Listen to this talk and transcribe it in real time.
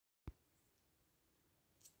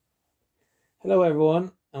Hello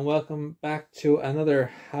everyone and welcome back to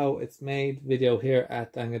another How It's Made video here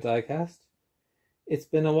at Diecast. It's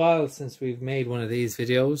been a while since we've made one of these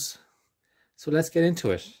videos, so let's get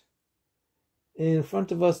into it. In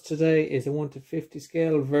front of us today is a 1:50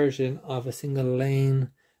 scale version of a single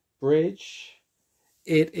lane bridge.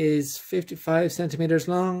 It is 55 centimeters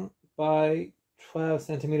long by 12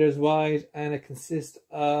 centimeters wide and it consists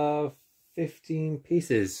of 15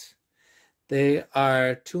 pieces. They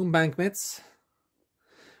are two embankments.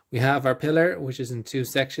 We have our pillar, which is in two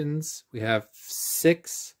sections. We have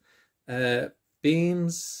 6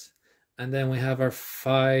 beams, and then we have our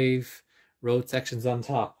 5 road sections on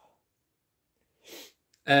top.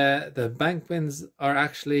 The embankments are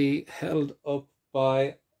actually held up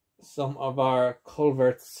by some of our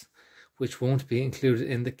culverts, which won't be included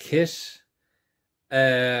in the kit.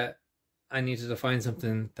 I needed to find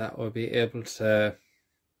something that would be able to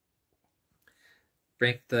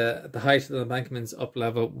bring the height of the embankments up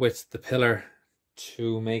level with the pillar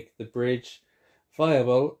to make the bridge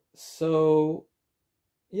viable. So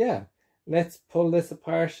yeah, let's pull this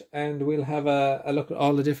apart and we'll have a look at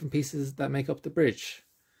all the different pieces that make up the bridge.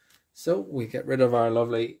 So we get rid of our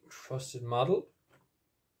lovely trusted model,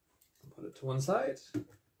 put it to one side.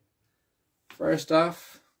 First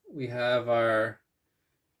off, we have our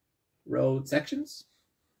road sections.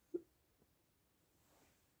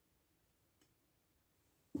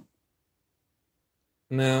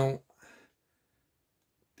 Now,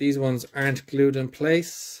 these ones aren't glued in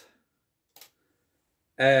place.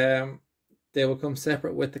 They will come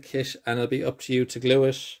separate with the kit and it'll be up to you to glue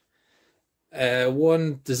it.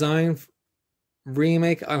 One design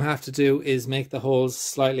remake I'll have to do is make the holes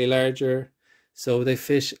slightly larger so they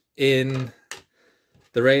fit in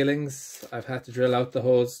the railings. I've had to drill out the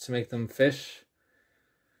holes to make them fit.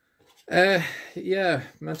 Yeah,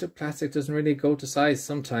 melted plastic doesn't really go to size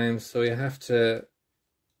sometimes, so you have to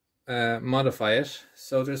modify it.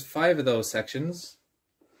 So there's 5 of those sections.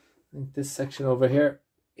 I think this section over here,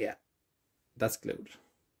 yeah, that's glued.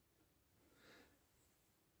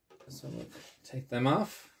 So we'll take them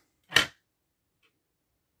off.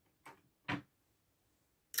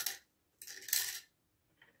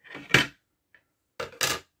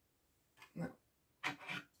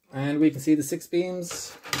 And we can see the 6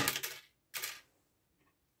 beams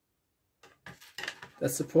that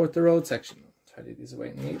support the road section. Tidy these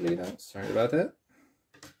away neatly now. Sorry about that.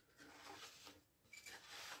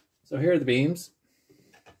 So here are the beams.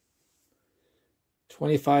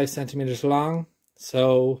 25 centimeters long.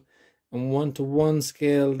 So in 1:1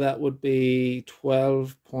 scale, that would be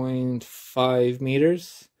 12.5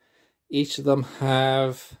 meters. Each of them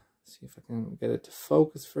have, let's see if I can get it to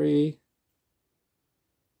focus free.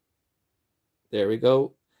 There we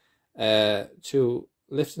go. 2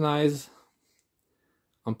 lifting eyes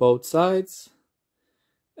on both sides.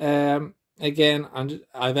 Again,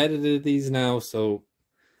 I've edited these now, so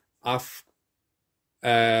off.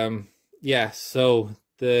 Yeah, so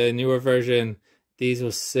the newer version, these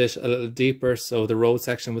will sit a little deeper, so the road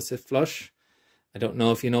section will sit flush. I don't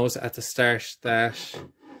know if you noticed at the start that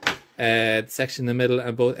the section in the middle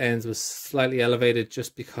and both ends was slightly elevated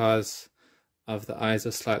just because of the eyes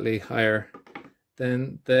are slightly higher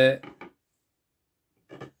than the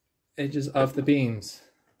edges of the beams.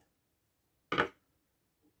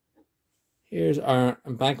 Here's our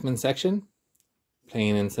embankment section,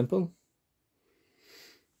 plain and simple.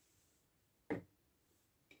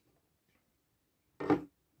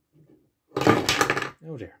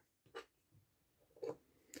 Oh dear.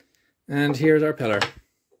 And here's our pillar.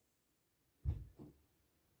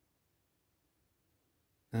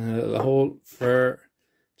 And a little hole for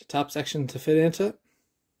the top section to fit into.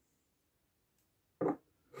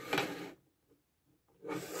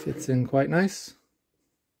 Fits in quite nice.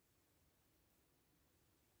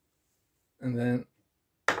 And then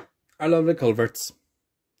our lovely culverts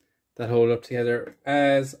that hold up together.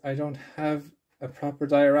 As I don't have a proper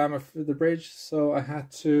diorama for the bridge, so I had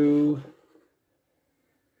to,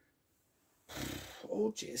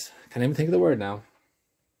 oh jeez, can't even think of the word now.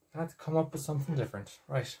 I had to come up with something different.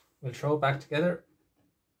 Right, we'll throw it back together.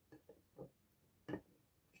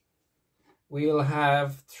 We'll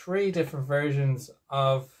have 3 different versions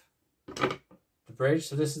of the bridge.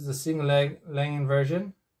 So this is the single lane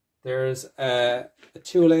version. There's a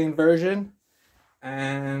 2-lane version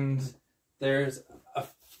and there's a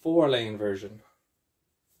 4-lane version.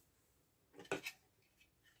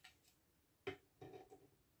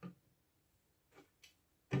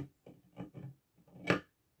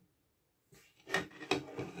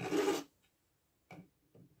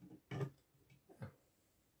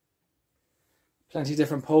 Plenty of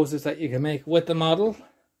different poses that you can make with the model.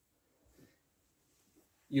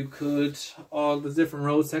 You could, all the different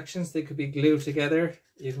road sections, they could be glued together.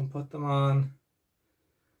 You can put them on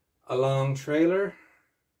a long trailer.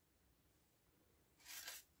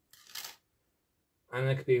 And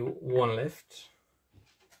it could be one lift.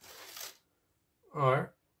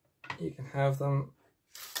 Or you can have them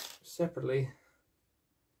separately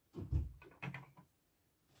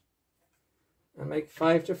and make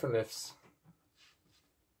 5 different lifts.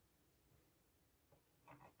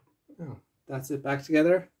 Oh, that's it back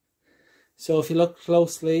together. So if you look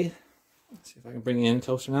closely, let's see if I can bring you in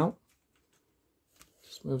closer now.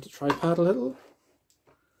 Just move the tripod a little.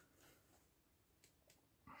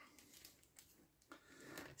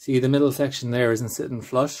 See, the middle section there isn't sitting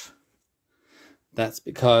flush. That's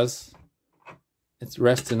because it's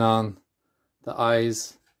resting on the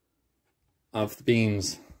eyes of the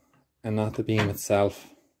beams and not the beam itself.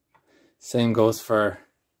 Same goes for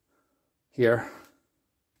here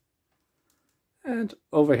and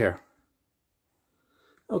over here.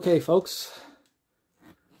 Okay, folks,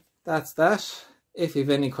 that's that. If you have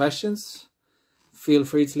any questions, feel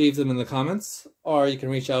free to leave them in the comments, or you can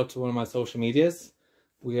reach out to one of my social medias.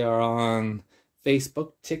 We are on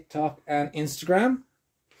Facebook, TikTok, and Instagram.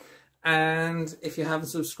 And if you haven't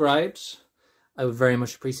subscribed, I would very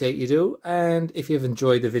much appreciate you do. And if you've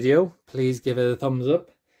enjoyed the video, please give it a thumbs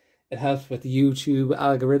up. It helps with the YouTube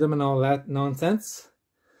algorithm and all that nonsense.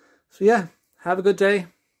 So yeah, have a good day.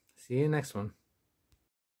 See you next one.